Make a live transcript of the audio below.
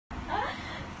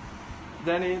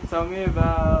Denny, tell me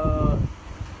about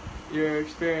your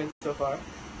experience so far.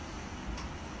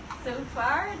 So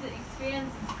far, the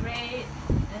experience is great.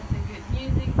 There's the good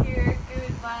music here,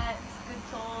 good vibes, good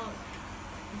talk.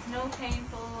 It's no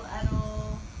painful at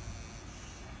all.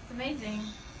 It's amazing.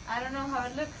 I don't know how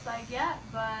it looks like yet,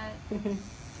 but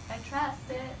I trust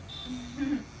it.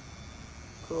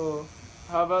 Cool.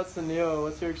 How about Sunil?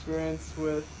 What's your experience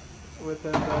with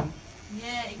him then?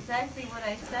 Yeah, exactly what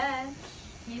I said.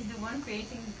 He's the one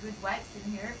creating the good vibes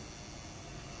in here.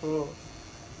 Cool.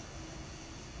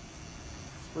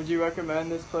 Would you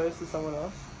recommend this place to someone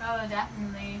else? Oh,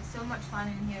 definitely. It's so much fun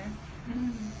in here.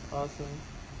 Awesome.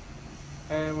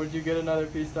 And would you get another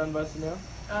piece done by Sunil?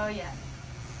 Oh, yeah.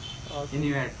 Awesome. In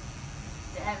New York.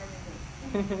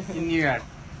 Definitely. In New York.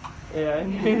 Yeah,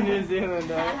 in New Zealand,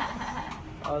 right?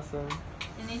 Awesome.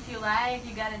 And if you like,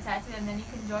 you got a tattoo, and then you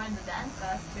can join the dance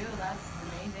class too. That's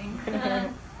amazing.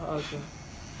 Awesome.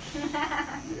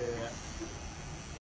 Yeah.